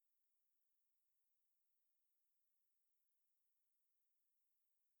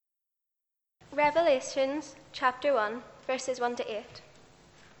Revelations chapter 1, verses 1 to 8.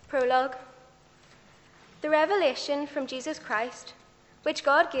 Prologue. The revelation from Jesus Christ, which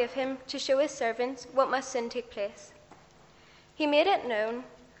God gave him to show his servants what must soon take place. He made it known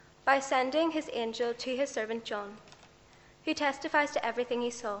by sending his angel to his servant John, who testifies to everything he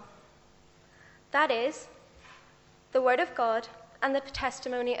saw. That is, the word of God and the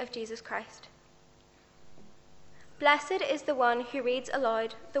testimony of Jesus Christ. Blessed is the one who reads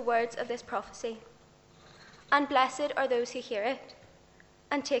aloud the words of this prophecy, and blessed are those who hear it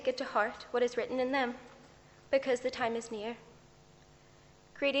and take it to heart what is written in them, because the time is near.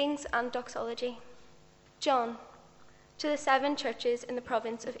 Greetings and doxology. John, to the 7 churches in the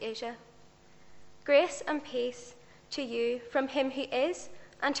province of Asia. Grace and peace to you from him who is,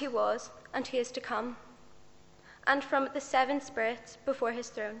 and who was, and who is to come, and from the 7 spirits before his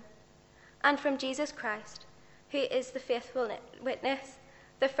throne, and from Jesus Christ, who is the faithful witness,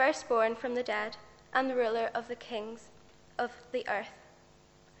 the firstborn from the dead, and the ruler of the kings of the earth.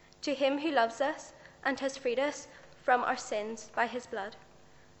 To him who loves us and has freed us from our sins by his blood,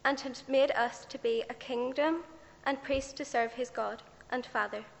 and has made us to be a kingdom and priests to serve his God and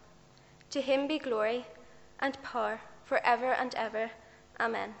Father. To him be glory and power forever and ever.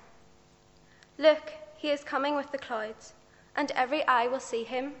 Amen. Look, he is coming with the clouds, and every eye will see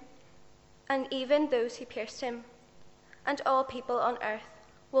him, and even those who pierced him, and all people on earth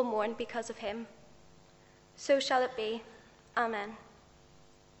will mourn because of him. So shall it be. Amen.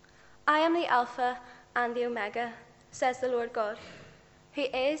 I am the Alpha and the Omega, says the Lord God, who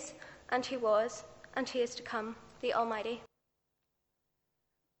is, and who was, and who is to come, the Almighty.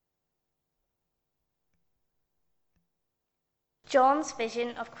 John's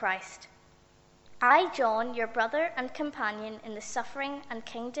vision of Christ. I, John, your brother and companion in the suffering and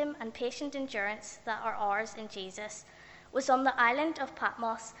kingdom and patient endurance that are ours in Jesus, was on the island of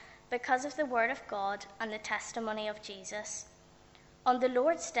Patmos because of the word of God and the testimony of Jesus. On the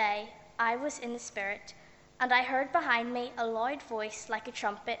Lord's day, I was in the Spirit, and I heard behind me a loud voice like a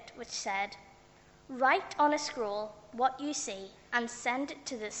trumpet, which said, "Write on a scroll what you see, and send it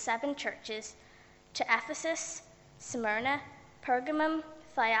to the 7 churches, to Ephesus, Smyrna, Pergamum,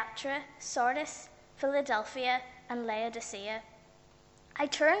 Thyatira, Sardis, Philadelphia, and Laodicea." I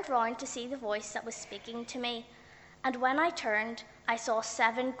turned round to see the voice that was speaking to me, and when I turned, I saw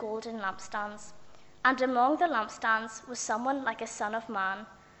 7 golden lampstands, and among the lampstands was someone like a son of man,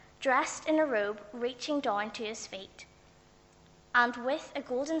 dressed in a robe reaching down to his feet, and with a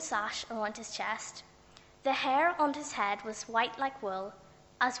golden sash around his chest. The hair on his head was white like wool,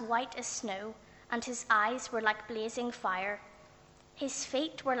 as white as snow, and his eyes were like blazing fire. His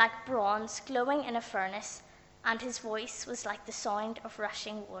feet were like bronze glowing in a furnace, and his voice was like the sound of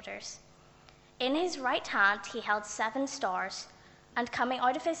rushing waters. In his right hand he held 7 stars, and coming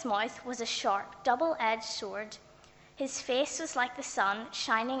out of his mouth was a sharp, double-edged sword. His face was like the sun,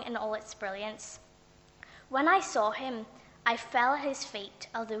 shining in all its brilliance. When I saw him, I fell at his feet,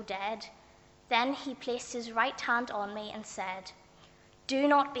 although dead. Then he placed his right hand on me and said, "Do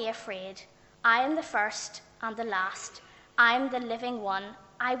not be afraid. I am the first and the last. I am the living one.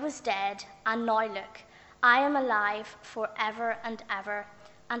 I was dead, and now look, I am alive forever and ever,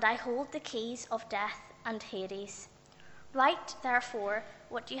 and I hold the keys of death and Hades. Write, therefore,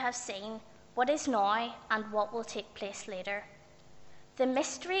 what you have seen, what is now, and what will take place later. The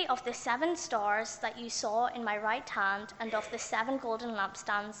mystery of the 7 stars that you saw in my right hand and of the 7 golden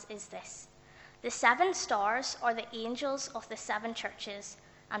lampstands is this. The 7 stars are the angels of the 7 churches,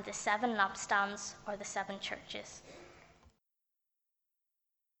 and the 7 lampstands are the 7 churches."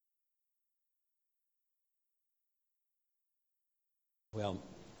 Well,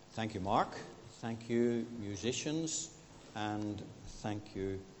 thank you, Mark. Thank you, musicians, and thank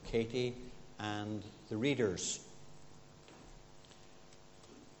you, Katie, and the readers.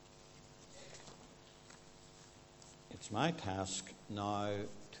 It's my task now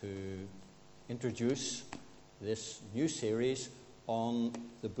to introduce this new series on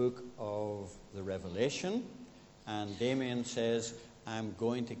the book of the Revelation, and Damien says, I'm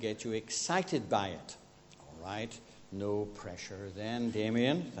going to get you excited by it. All right, no pressure then,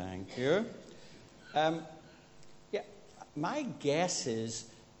 Damien, thank you. My guess is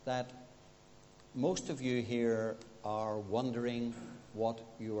that most of you here are wondering what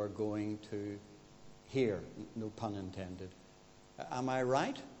you are going to hear, no pun intended. Am I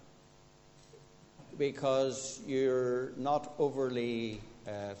right? Because you're not overly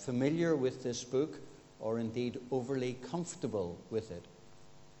familiar with this book, or indeed overly comfortable with it.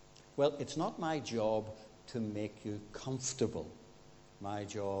 Well, it's not my job to make you comfortable. My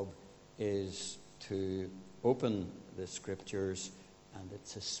job is to open the Scriptures, and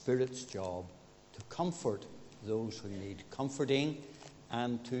it's a Spirit's job to comfort those who need comforting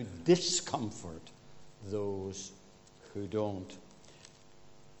and to discomfort those who don't.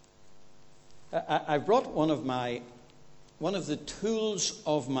 I brought one of the tools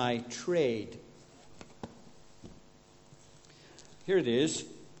of my trade. Here it is.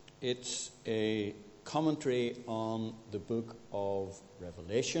 It's a commentary on the book of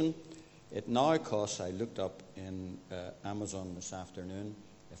Revelation. It now costs, I looked up in Amazon this afternoon,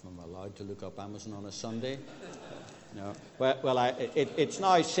 if I'm allowed to look up Amazon on a Sunday. No. It's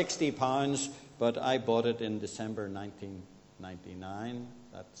now £60, but I bought it in December 1999.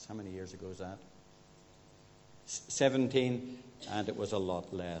 That's, how many years ago is that? 17, and it was a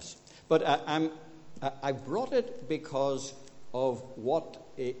lot less. But I brought it because of what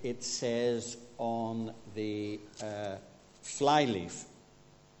it says on the flyleaf.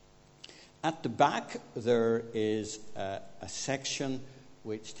 At the back, there is a section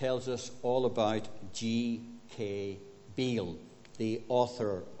which tells us all about G.K. Beale, the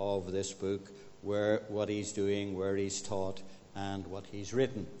author of this book, what he's doing, where he's taught, and what he's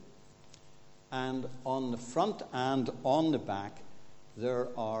written. And on the front and on the back, there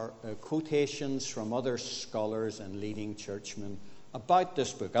are quotations from other scholars and leading churchmen about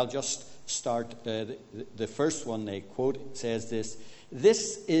this book. I'll just start. The first one they quote says this: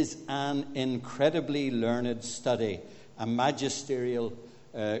 "This is an incredibly learned study, a magisterial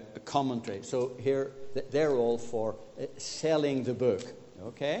commentary." So here, they're all for selling the book.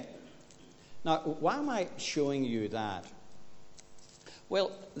 Okay? Now, why am I showing you that?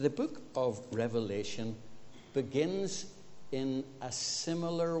 Well, the book of Revelation begins in a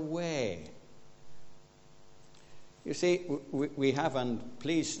similar way. You see, we have, and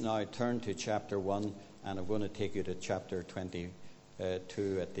please now turn to chapter 1, and I'm going to take you to chapter 22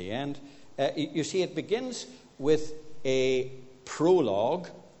 at the end. You see, it begins with a prologue,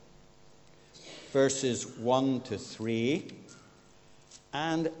 verses 1 to 3,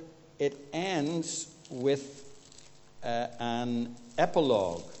 and it ends with an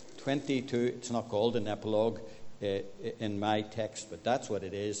epilogue, 22. It's not called an epilogue in my text, but that's what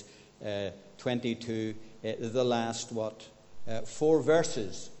it is. 22, the last, 4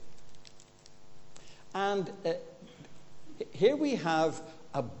 verses. And here we have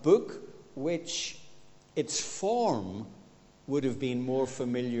a book which its form would have been more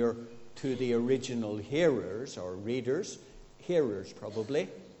familiar to the original hearers or readers, hearers probably,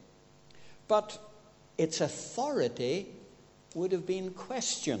 but its authority would have been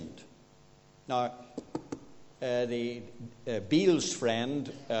questioned. Now, the Beale's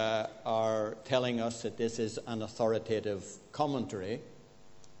friend are telling us that this is an authoritative commentary,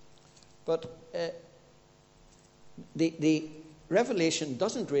 but the Revelation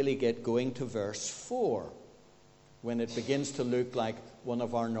doesn't really get going to verse 4 when it begins to look like one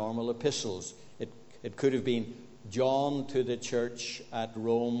of our normal epistles. It could have been John to the church at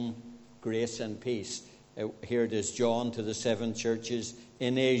Rome, grace and peace. Here it is, John to the 7 churches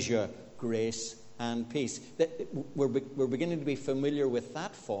in Asia, grace and peace. We're beginning to be familiar with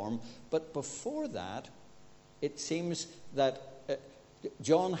that form, but before that, it seems that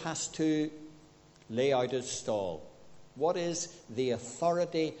John has to lay out his stall. What is the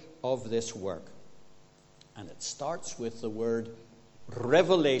authority of this work? And it starts with the word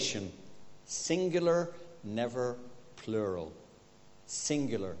revelation, singular, never plural.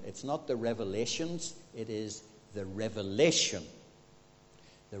 Singular. It's not the revelations, it is the revelation.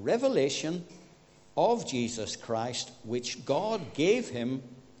 The revelation of Jesus Christ, which God gave him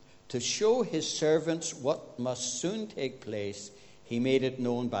to show his servants what must soon take place. He made it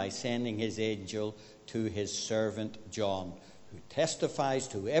known by sending his angel to his servant John, who testifies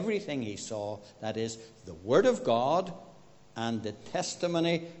to everything he saw, that is, the word of God and the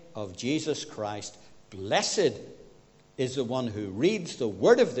testimony of Jesus Christ. Blessed is the one who reads the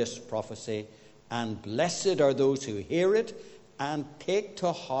word of this prophecy, and blessed are those who hear it and take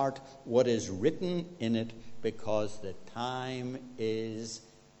to heart what is written in it, because the time is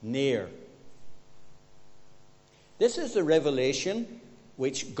near. This is the revelation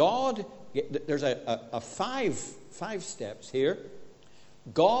which God, there's a five steps here.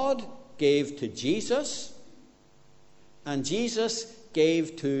 God gave to Jesus, and Jesus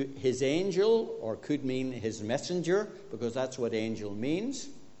gave to his angel, or could mean his messenger, because that's what angel means.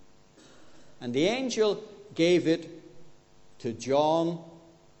 And the angel gave it to John,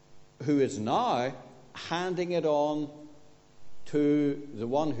 who is now handing it on to the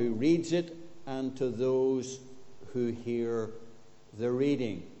one who reads it and to those who hear the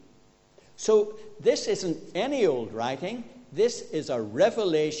reading. So this isn't any old writing. This is a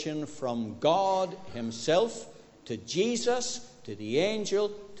revelation from God himself to Jesus, to the angel,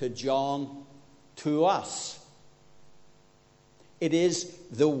 to John, to us. It is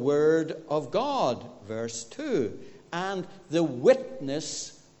the Word of God, verse 2, and the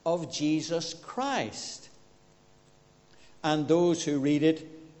witness of Jesus Christ. And those who read it,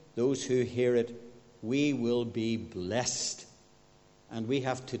 those who hear it, we will be blessed. And we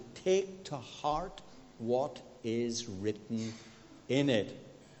have to take to heart what is written in it,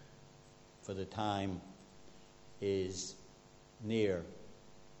 for the time is near.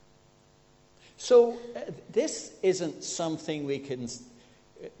 So this isn't something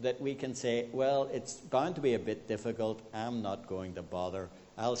that we can say, well, it's bound to be a bit difficult. I'm not going to bother.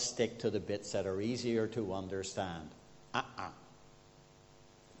 I'll stick to the bits that are easier to understand.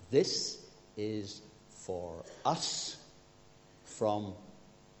 This is for us from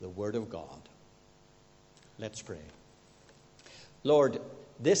the Word of God. Let's pray. Lord,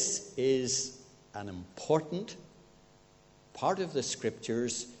 this is an important part of the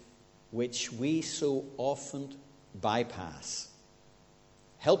Scriptures which we so often bypass.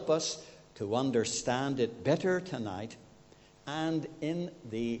 Help us to understand it better tonight, and in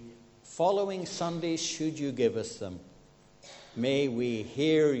the following Sundays, should you give us them, may we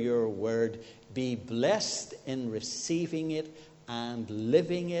hear your word, be blessed in receiving it and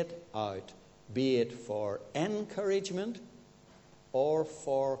living it out, be it for encouragement or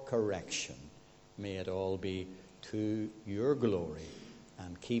for correction. May it all be to your glory,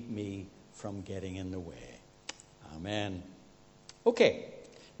 and keep me from getting in the way. Amen. Okay,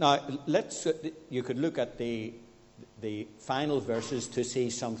 now you could look at the final verses to see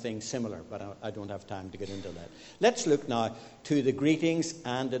something similar, but I don't have time to get into that. Let's look now to the greetings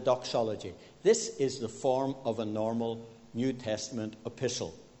and the doxology. This is the form of a normal New Testament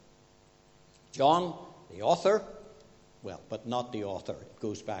epistle. John, the author, but not the author. It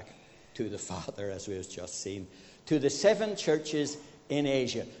goes back to the Father, as we have just seen, to the 7 churches in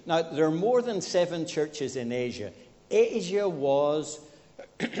Asia. Now, there are more than 7 churches in Asia. Asia was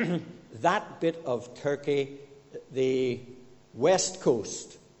that bit of Turkey, the west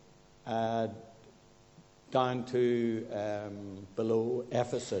coast, down to below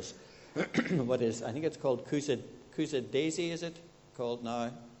Ephesus. I think it's called Kusadasi, is it called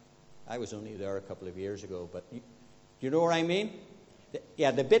now? I was only there a couple of years ago, but you know what I mean?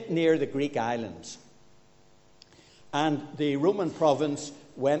 The bit near the Greek islands. And the Roman province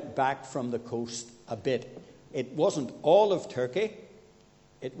went back from the coast a bit. It wasn't all of Turkey.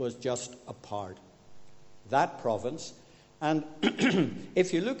 It was just a part. That province. And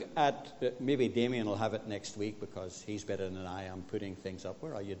if you look at, maybe Damien will have it next week because he's better than I am putting things up.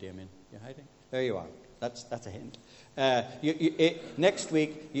 Where are you, Damien? You hiding? There you are. That's a hint. Next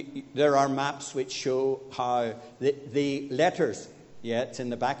week, there are maps which show how the letters, it's in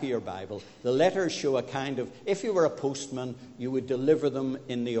the back of your Bible, the letters show a kind of, if you were a postman, you would deliver them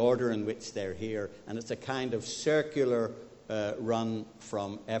in the order in which they're here. And it's a kind of circular run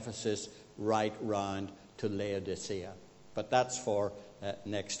from Ephesus right round to Laodicea. But that's for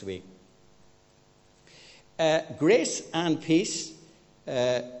next week. Grace and peace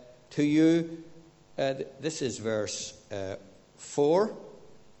to you. This is verse 4.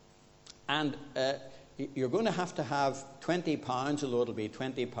 And you're going to have £20, although it'll be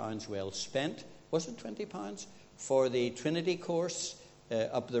 £20 well spent. Was it £20 for the Trinity course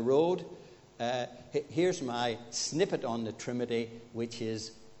up the road? Here's my snippet on the Trinity, which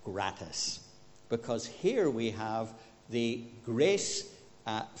is gratis. Because here we have the grace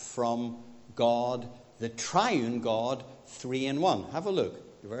from God, the triune God, 3 in 1. Have a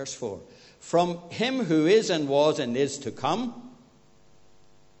look, verse 4. From him who is and was and is to come,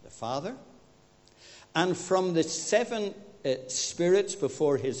 the Father, and from the 7 spirits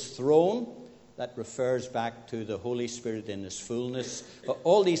before his throne, that refers back to the Holy Spirit in his fullness.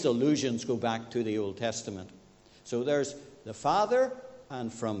 All these allusions go back to the Old Testament. So there's the Father,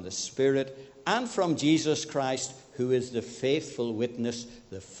 and from the Spirit, and from Jesus Christ, who is the faithful witness,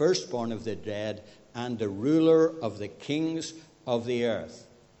 the firstborn of the dead, and the ruler of the kings of the earth.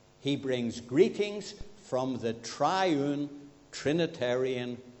 He brings greetings from the triune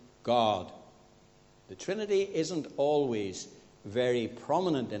Trinitarian God. The Trinity isn't always very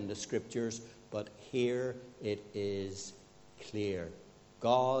prominent in the Scriptures, but here it is clear.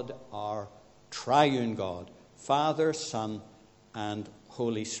 God, our triune God, Father, Son, and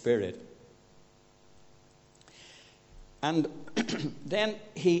Holy Spirit. And then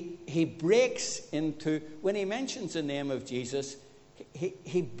he breaks into, when he mentions the name of Jesus,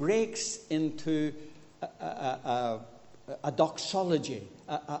 he breaks into a doxology,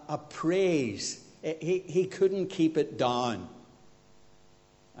 a praise. He couldn't keep it down.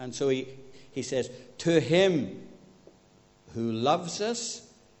 And so he says, to him who loves us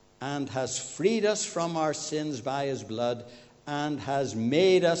and has freed us from our sins by his blood, and has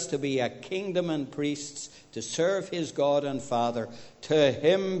made us to be a kingdom and priests to serve his God and Father. To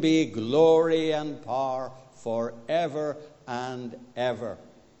him be glory and power forever and ever.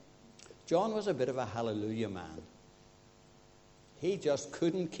 John was a bit of a hallelujah man. He just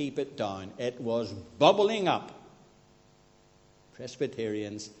couldn't keep it down. It was bubbling up.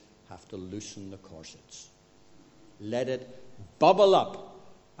 Presbyterians have to loosen the corsets. Let it bubble up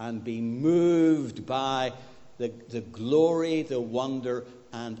and be moved by the glory, the wonder,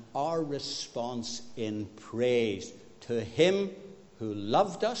 and our response in praise to him who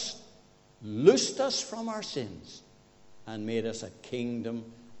loved us, loosed us from our sins, and made us a kingdom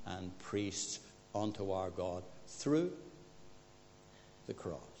and priests unto our God through the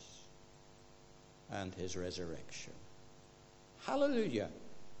cross and his resurrection. Hallelujah.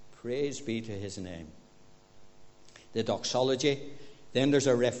 Praise be to his name. The doxology, then there's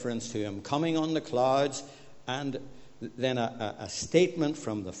a reference to him coming on the clouds, and then a statement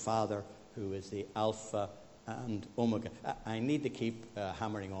from the Father, who is the Alpha and Omega. I need to keep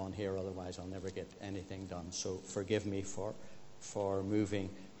hammering on here, otherwise I'll never get anything done. So forgive me for moving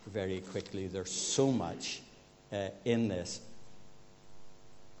very quickly. There's so much in this.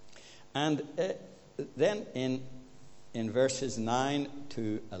 And then in verses 9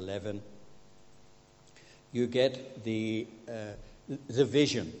 to 11, you get the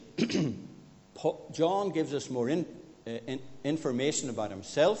vision. John gives us more information about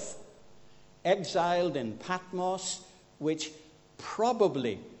himself. Exiled in Patmos, which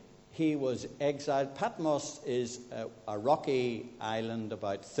probably he was exiled. Patmos is a rocky island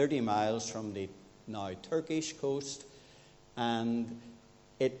about 30 miles from the now Turkish coast, and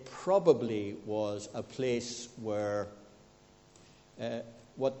it probably was a place where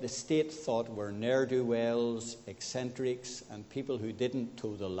what the state thought were ne'er-do-wells, eccentrics, and people who didn't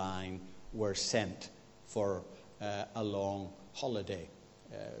toe the line were sent for a long holiday,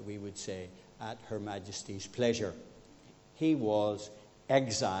 we would say, at Her Majesty's pleasure. He was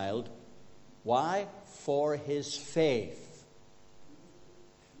exiled. Why? For his faith.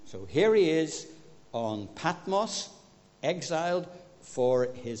 So here he is on Patmos, exiled for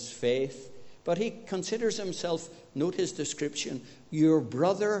his faith. But he considers himself, note his description, your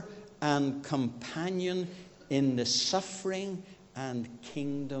brother and companion in the suffering and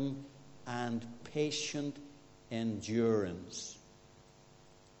kingdom and patient endurance.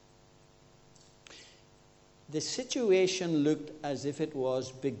 The situation looked as if it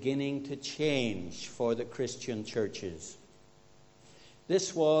was beginning to change for the Christian churches.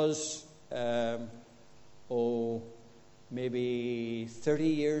 This was, maybe 30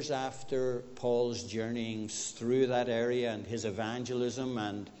 years after Paul's journeyings through that area and his evangelism,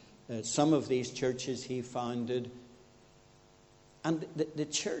 and some of these churches he founded. And the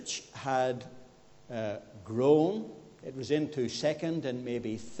church had grown. It was into second and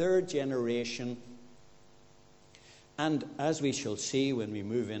maybe third generation. And as we shall see when we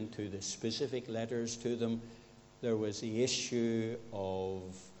move into the specific letters to them, there was the issue of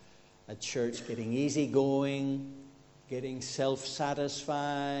a church getting easygoing, getting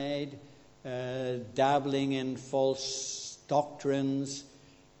self-satisfied, dabbling in false doctrines,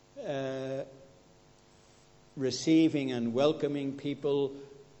 receiving and welcoming people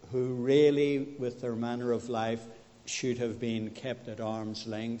who really, with their manner of life, should have been kept at arm's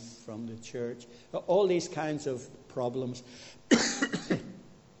length from the church. All these kinds of problems.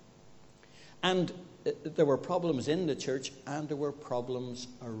 And there were problems in the church, and there were problems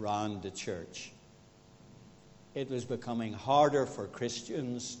around the church. It was becoming harder for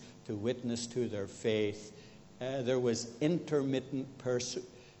Christians to witness to their faith. There was intermittent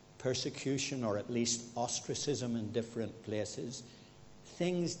persecution, or at least ostracism in different places.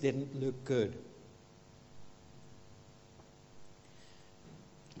 Things didn't look good.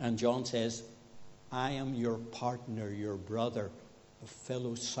 And John says, I am your partner, your brother, a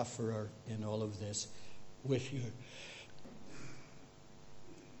fellow sufferer in all of this with you.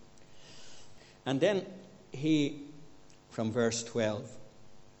 And then he, from verse 12,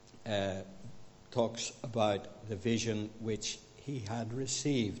 talks about the vision which he had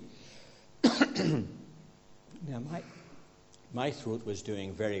received. Now, my throat was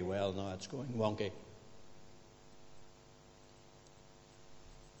doing very well. Now it's going wonky.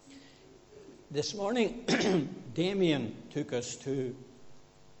 This morning, Damien took us to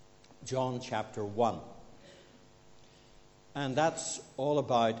John chapter 1. And that's all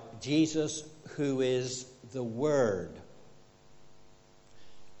about Jesus, who is the Word.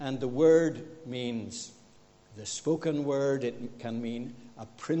 And the Word means the spoken word. It can mean a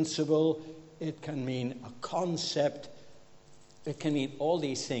principle. It can mean a concept. It can mean all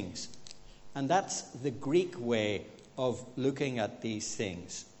these things. And that's the Greek way of looking at these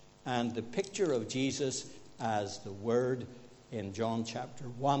things. And the picture of Jesus as the Word in John chapter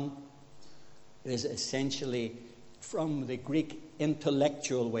 1 is essentially from the Greek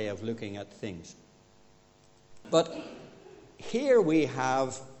intellectual way of looking at things. But here we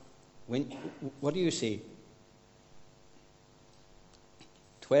have, what do you see?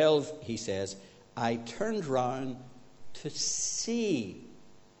 12, he says, I turned round to see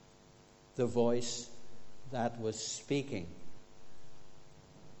the voice that was speaking.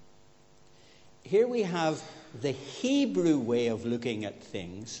 Here we have the Hebrew way of looking at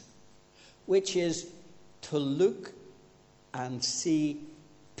things, which is to look and see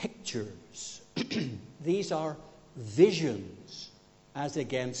pictures. These are visions as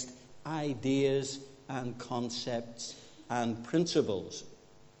against ideas and concepts and principles.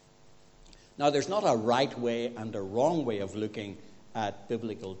 Now, there's not a right way and a wrong way of looking at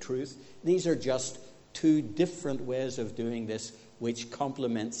biblical truth. These are just two different ways of doing this, which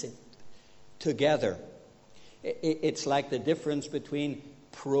complements it together. It's like the difference between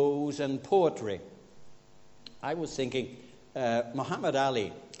prose and poetry. I was thinking, Muhammad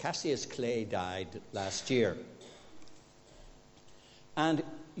Ali, Cassius Clay died last year. And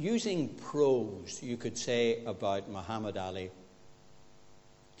using prose, you could say about Muhammad Ali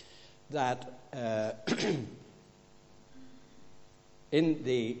that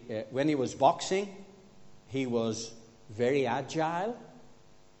when he was boxing, he was very agile,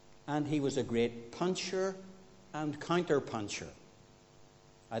 and he was a great puncher and counter-puncher.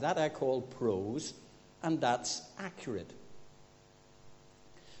 That I call prose, and that's accurate.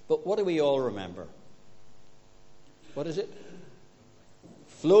 But what do we all remember? What is it?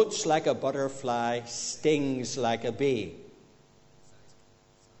 Floats like a butterfly, stings like a bee.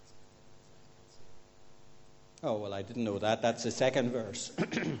 Oh, well, I didn't know that. That's the second verse.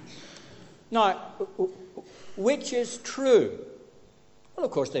 Now, which is true? Well,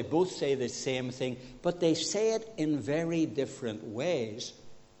 of course, they both say the same thing, but they say it in very different ways.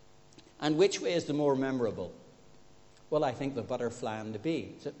 And which way is the more memorable? Well, I think the butterfly and the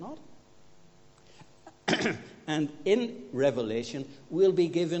bee, is it not? And in Revelation, we'll be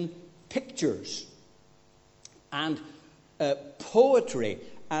given pictures and poetry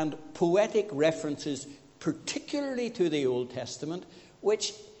and poetic references, particularly to the Old Testament,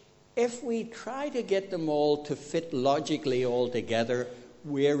 which, if we try to get them all to fit logically all together,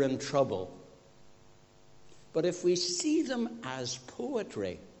 we're in trouble. But if we see them as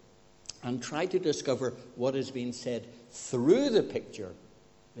poetry and try to discover what has been said through the picture,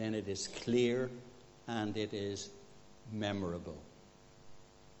 then it is clear and it is memorable.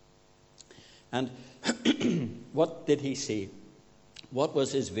 And what did he see? What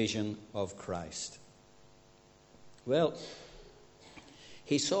was his vision of Christ? Well,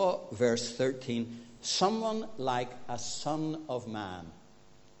 he saw, verse 13, someone like a son of man.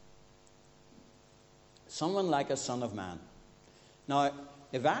 Someone like a son of man. Now,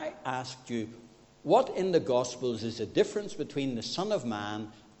 if I asked you, what in the Gospels is the difference between the Son of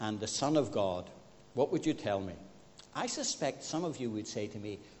Man and the Son of God, what would you tell me? I suspect some of you would say to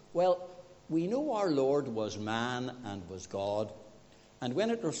me, well, we know our Lord was man and was God, and when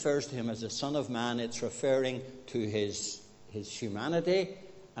it refers to him as the Son of Man, it's referring to his humanity,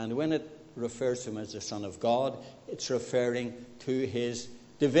 and when it refers to him as the Son of God, it's referring to his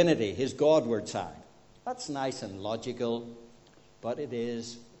divinity, his Godward side. That's nice and logical, but it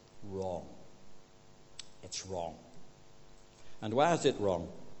is wrong. It's wrong. And why is it wrong?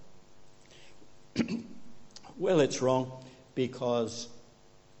 Well, it's wrong because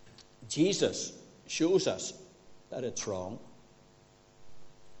Jesus shows us that it's wrong.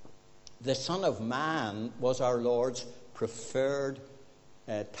 The Son of Man was our Lord's preferred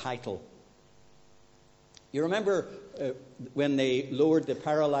title. You remember when they lowered the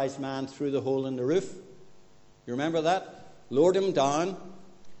paralyzed man through the hole in the roof? You remember that? Lowered him down.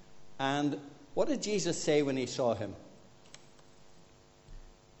 And what did Jesus say when he saw him?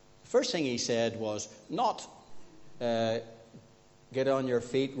 The first thing he said was not get on your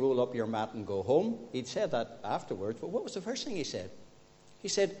feet, roll up your mat and go home. He'd said that afterwards. But what was the first thing he said? He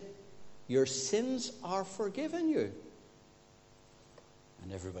said, your sins are forgiven you.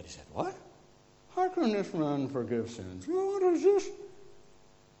 And everybody said, what? How can this man forgive sins? What is this?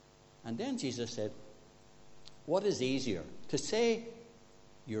 And then Jesus said, what is easier, to say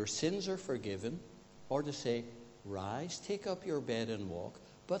your sins are forgiven, or to say, rise, take up your bed and walk,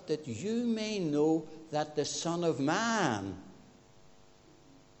 but that you may know that the Son of Man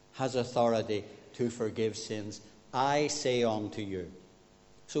has authority to forgive sins? I say unto you.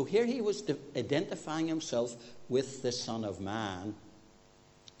 So here he was identifying himself with the Son of Man.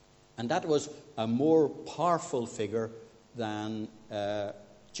 And that was a more powerful figure than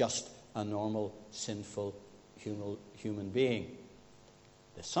just a normal, sinful human being.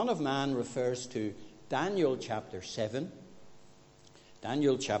 The Son of Man refers to Daniel chapter 7.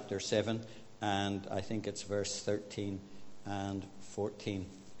 Daniel chapter 7, and I think it's verse 13 and 14.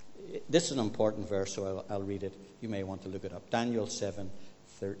 This is an important verse, so I'll read it. You may want to look it up. Daniel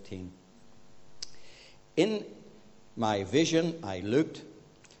 7:13. In my vision I looked,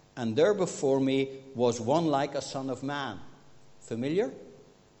 and there before me was one like a son of man. Familiar?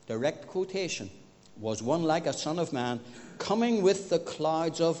 Direct quotation. Was one like a son of man, coming with the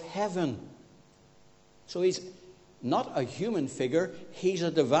clouds of heaven. So he's not a human figure, he's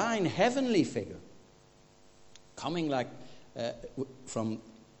a divine heavenly figure. Coming like from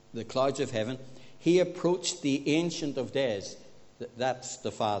the clouds of heaven, he approached the Ancient of Days, that's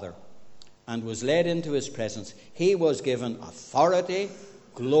the Father, and was led into his presence. He was given authority,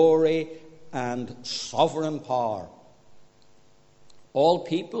 glory, and sovereign power. All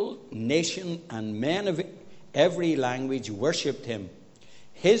people, nation, and men of every language worshipped him.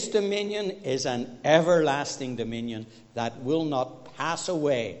 His dominion is an everlasting dominion that will not pass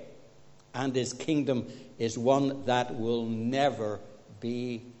away, and his kingdom is one that will never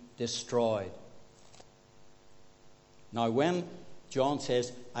be destroyed. Now, when John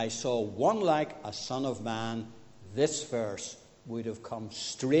says, I saw one like a son of man, this verse would have come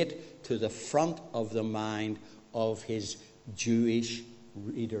straight to the front of the mind of his Jewish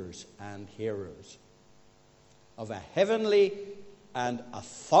readers and hearers. Of a heavenly and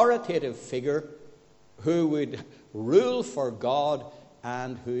authoritative figure who would rule for God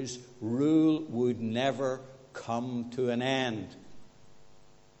and whose rule would never come to an end.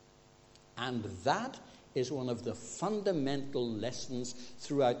 And that is one of the fundamental lessons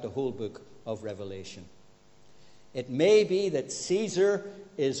throughout the whole book of Revelation. It may be that Caesar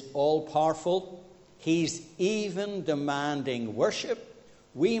is all-powerful. He's even demanding worship.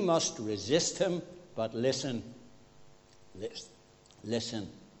 We must resist him, but listen.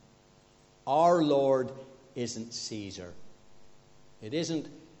 Our Lord isn't Caesar. It isn't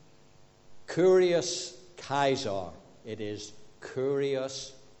Kyrios Kaiser. It is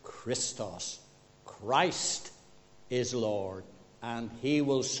Kyrios Christos. Christ is Lord, and he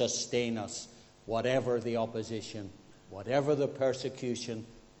will sustain us, whatever the opposition, whatever the persecution,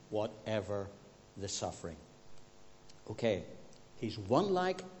 whatever the suffering. Okay, he's one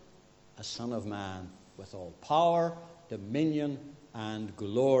like a son of man with all power, dominion, and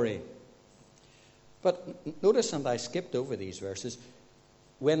glory. But notice, and I skipped over these verses,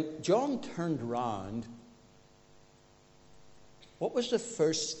 when John turned round, what was the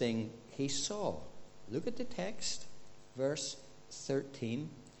first thing he saw? Look at the text, verse 13.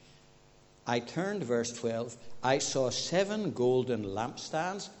 I turned, verse 12, I saw 7 golden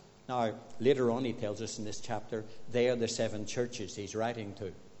lampstands. Now, later on he tells us in this chapter, they are the 7 churches he's writing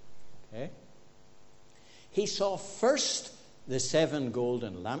to. Okay? He saw first the 7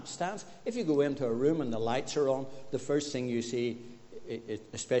 golden lampstands. If you go into a room and the lights are on, the first thing you see,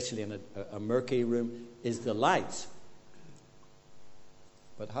 especially in a murky room, is the lights.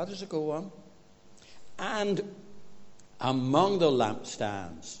 But how does it go on? And among the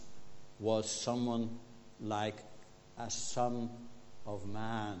lampstands was someone like a son of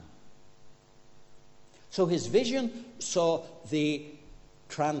man. So his vision saw the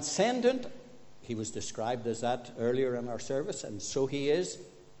transcendent, he was described as that earlier in our service, and so he is,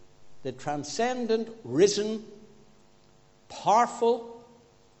 the transcendent, risen, powerful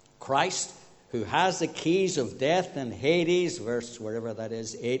Christ who has the keys of death and Hades, verse wherever that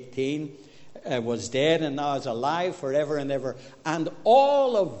is, 18, was dead and now is alive forever and ever. And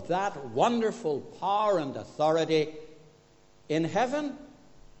all of that wonderful power and authority in heaven?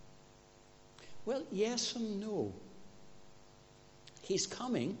 Well, yes and no. He's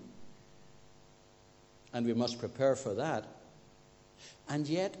coming, and we must prepare for that. And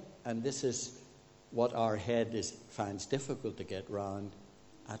yet, and this is what our head finds difficult to get round,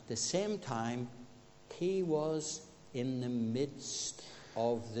 at the same time, he was in the midst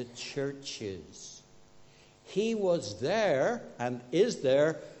of the churches. He was there and is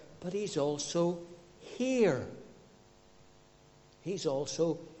there, but he's also here. He's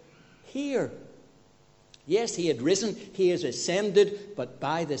also here. Yes, he had risen, he has ascended, but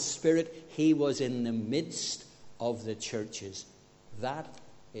by the Spirit he was in the midst of the churches. That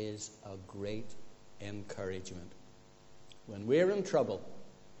is a great encouragement. When we're in trouble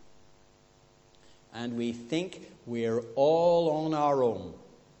and we think we're all on our own,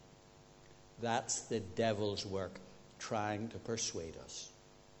 that's the devil's work trying to persuade us.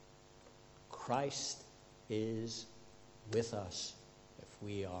 Christ is with us if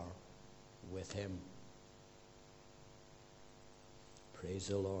we are with him. Praise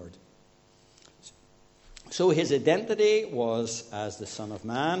the Lord. So his identity was as the Son of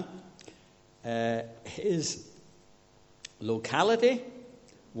Man. His locality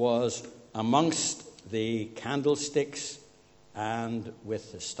was amongst the candlesticks and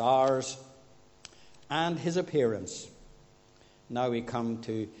with the stars. And his appearance. Now we come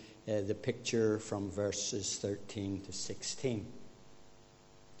to the picture from verses 13 to 16.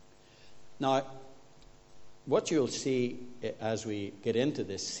 Now, what you'll see as we get into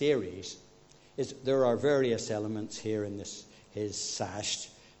this series is there are various elements here in this: his sash,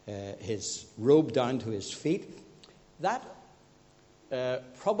 his robe down to his feet. That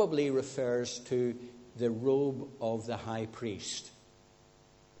probably refers to the robe of the high priest.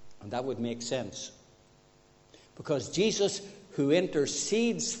 And that would make sense. Because Jesus, who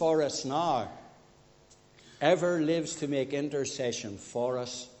intercedes for us now, ever lives to make intercession for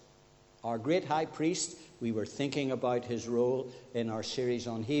us. Our great high priest, we were thinking about his role in our series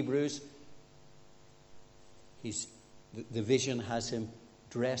on Hebrews. The vision has him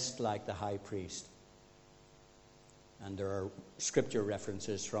dressed like the high priest. And there are scripture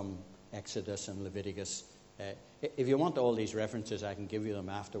references from Exodus and Leviticus. If you want all these references, I can give you them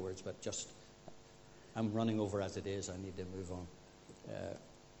afterwards, but I'm running over as it is. I need to move on.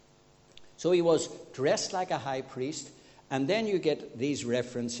 So he was dressed like a high priest, and then you get these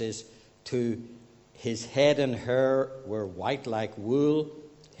references to his head and hair were white like wool,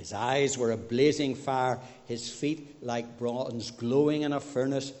 his eyes were a blazing fire, his feet like bronze glowing in a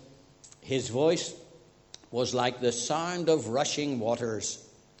furnace, his voice was like the sound of rushing waters.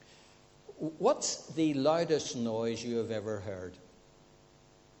 What's the loudest noise you have ever heard?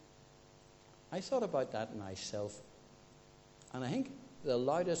 I thought about that myself. And I think the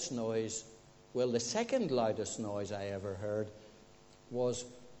loudest noise, the second loudest noise I ever heard was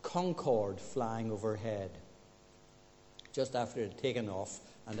Concorde flying overhead. Just after it had taken off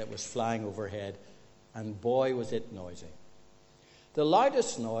and it was flying overhead. And boy, was it noisy. The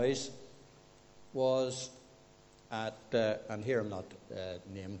loudest noise was at, and here I'm not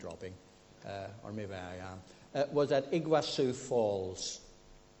name dropping, or maybe I am, was at Iguazu Falls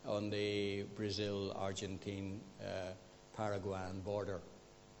on the Brazil-Argentine Paraguayan border,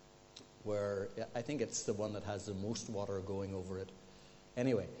 where I think it's the one that has the most water going over it.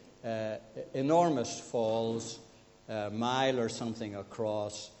 Anyway, enormous falls, a mile or something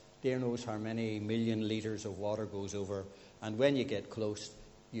across. Dear knows how many million litres of water goes over. And when you get close,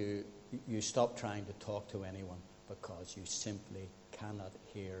 you stop trying to talk to anyone because you simply cannot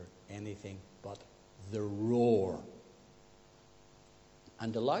hear anything but the roar.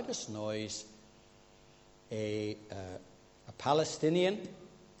 And the loudest noise a Palestinian,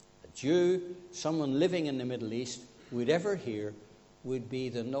 a Jew, someone living in the Middle East would ever hear would be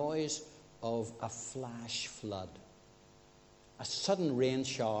the noise of a flash flood. A sudden rain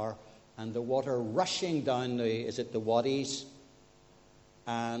shower and the water rushing down the wadis,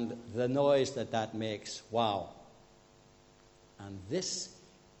 and the noise that makes. Wow. And this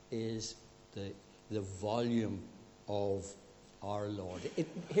is the volume of our Lord.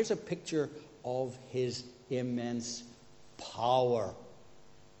 Here's a picture of his immense power.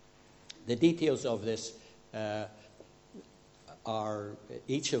 The details of this are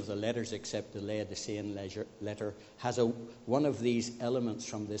each of the letters except the Laodicean letter has one of these elements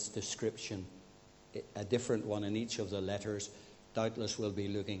from this description, a different one in each of the letters. Doubtless we'll be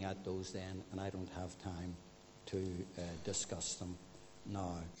looking at those then, and I don't have time to discuss them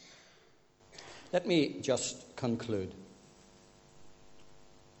now. Let me just conclude.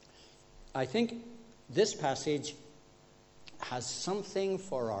 I think this passage has something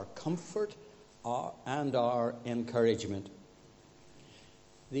for our comfort and our encouragement.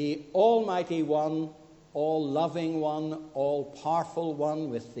 The Almighty One, all-loving One, all-powerful One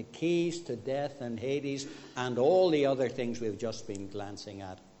with the keys to death and Hades and all the other things we've just been glancing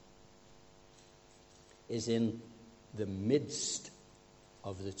at is in the midst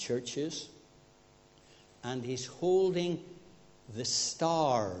of the churches, and he's holding the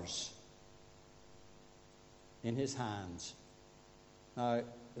stars in his hands. Now,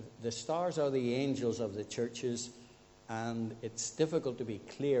 the stars are the angels of the churches, and it's difficult to be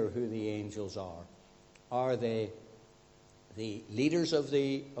clear who the angels are. Are they the leaders of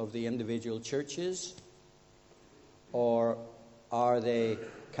the individual churches? Or are they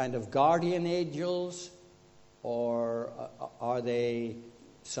kind of guardian angels? Or are they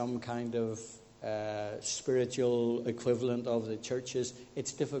some kind of spiritual equivalent of the churches?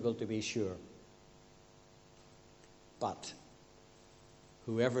 It's difficult to be sure. But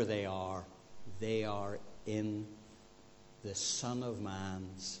whoever they are, they are in the Son of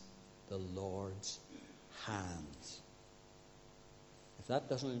Man's, the Lord's hands. If that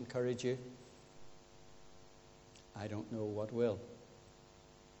doesn't encourage you, I don't know what will.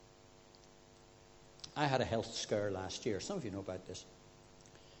 I had a health scare last year. Some of you know about this.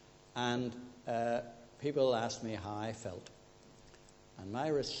 And people asked me how I felt. And my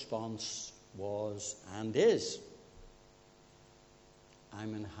response was, and is,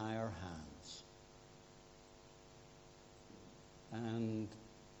 I'm in higher hands. And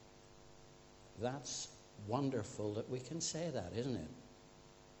that's wonderful that we can say that, isn't it?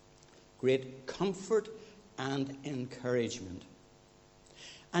 Great comfort and encouragement.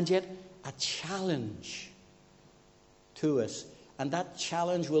 And yet a challenge to us. And that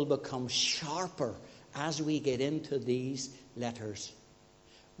challenge will become sharper as we get into these letters.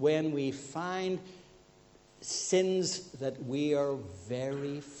 When we find sins that we are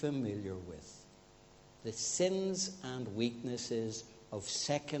very familiar with, the sins and weaknesses of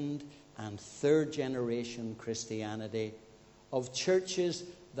second and third generation Christianity, of churches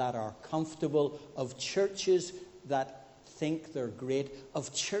that are comfortable, of churches that think they're great,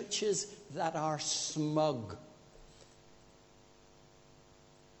 of churches that are smug.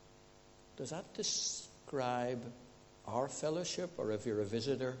 Does that describe our fellowship, or if you're a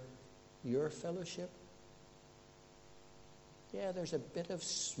visitor, your fellowship? Yeah, there's a bit of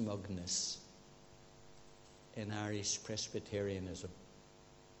smugness in Irish Presbyterianism.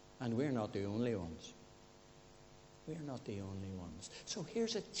 And we're not the only ones. We're not the only ones. So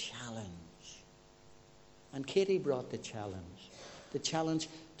here's a challenge. And Katie brought the challenge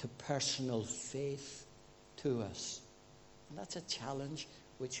to personal faith to us. And that's a challenge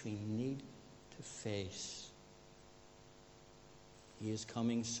which we need to face. He is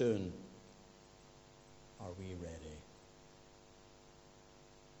coming soon. Are we ready?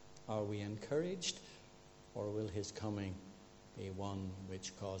 Are we encouraged, or will his coming be one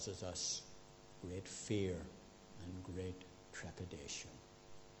which causes us great fear and great trepidation?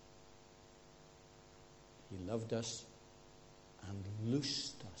 He loved us and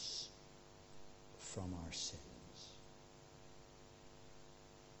loosed us from our sins.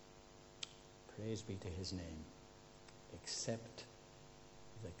 Praise be to his name, except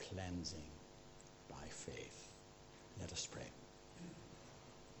the cleansing by faith. Let us pray.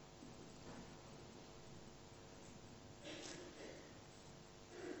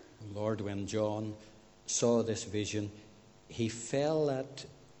 Lord, when John saw this vision, he fell at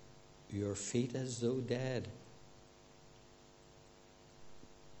your feet as though dead.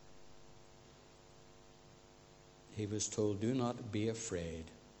 He was told, do not be afraid.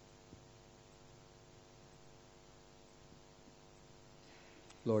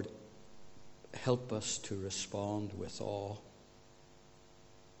 Lord, help us to respond with awe,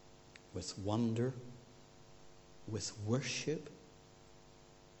 with wonder, with worship,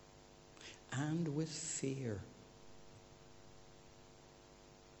 and with fear.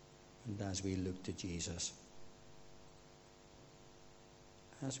 And as we look to Jesus,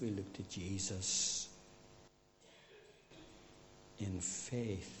 in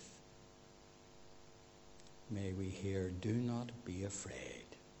faith, may we hear, do not be afraid,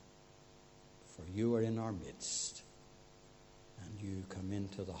 for you are in our midst, and you come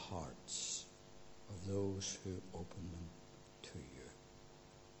into the hearts of those who open them to you.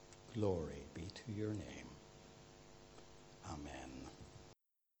 Glory be to your name. Amen.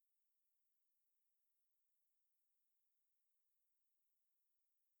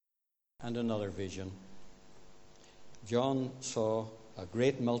 And another vision. John saw a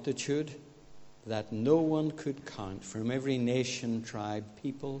great multitude that no one could count, from every nation, tribe,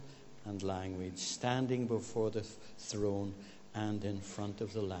 people, and language, standing before the throne and in front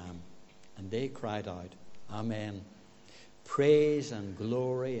of the Lamb. And they cried out, Amen. Praise and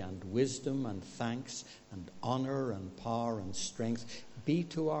glory and wisdom and thanks and honor and power and strength be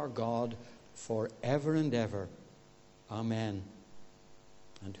to our God forever and ever. Amen.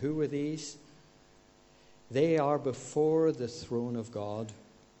 And who were these? They are before the throne of God.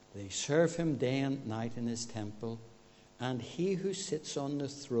 They serve him day and night in his temple. And he who sits on the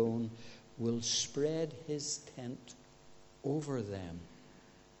throne will spread his tent over them.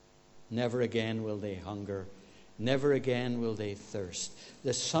 Never again will they hunger. Never again will they thirst.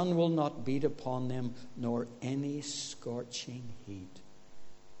 The sun will not beat upon them, nor any scorching heat.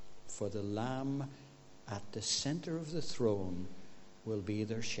 For the Lamb at the center of the throne will be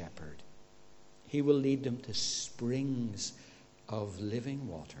their shepherd. He will lead them to springs of living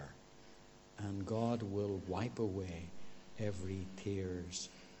water, and God will wipe away every tears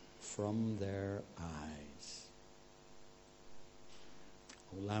from their eyes.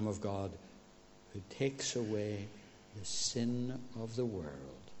 O Lamb of God, who takes away the sin of the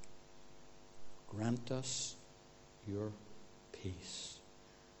world, grant us your peace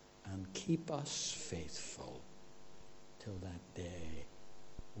and keep us faithful till that day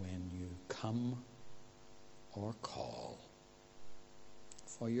when you come or call,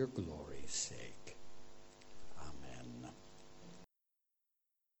 for your glory's sake.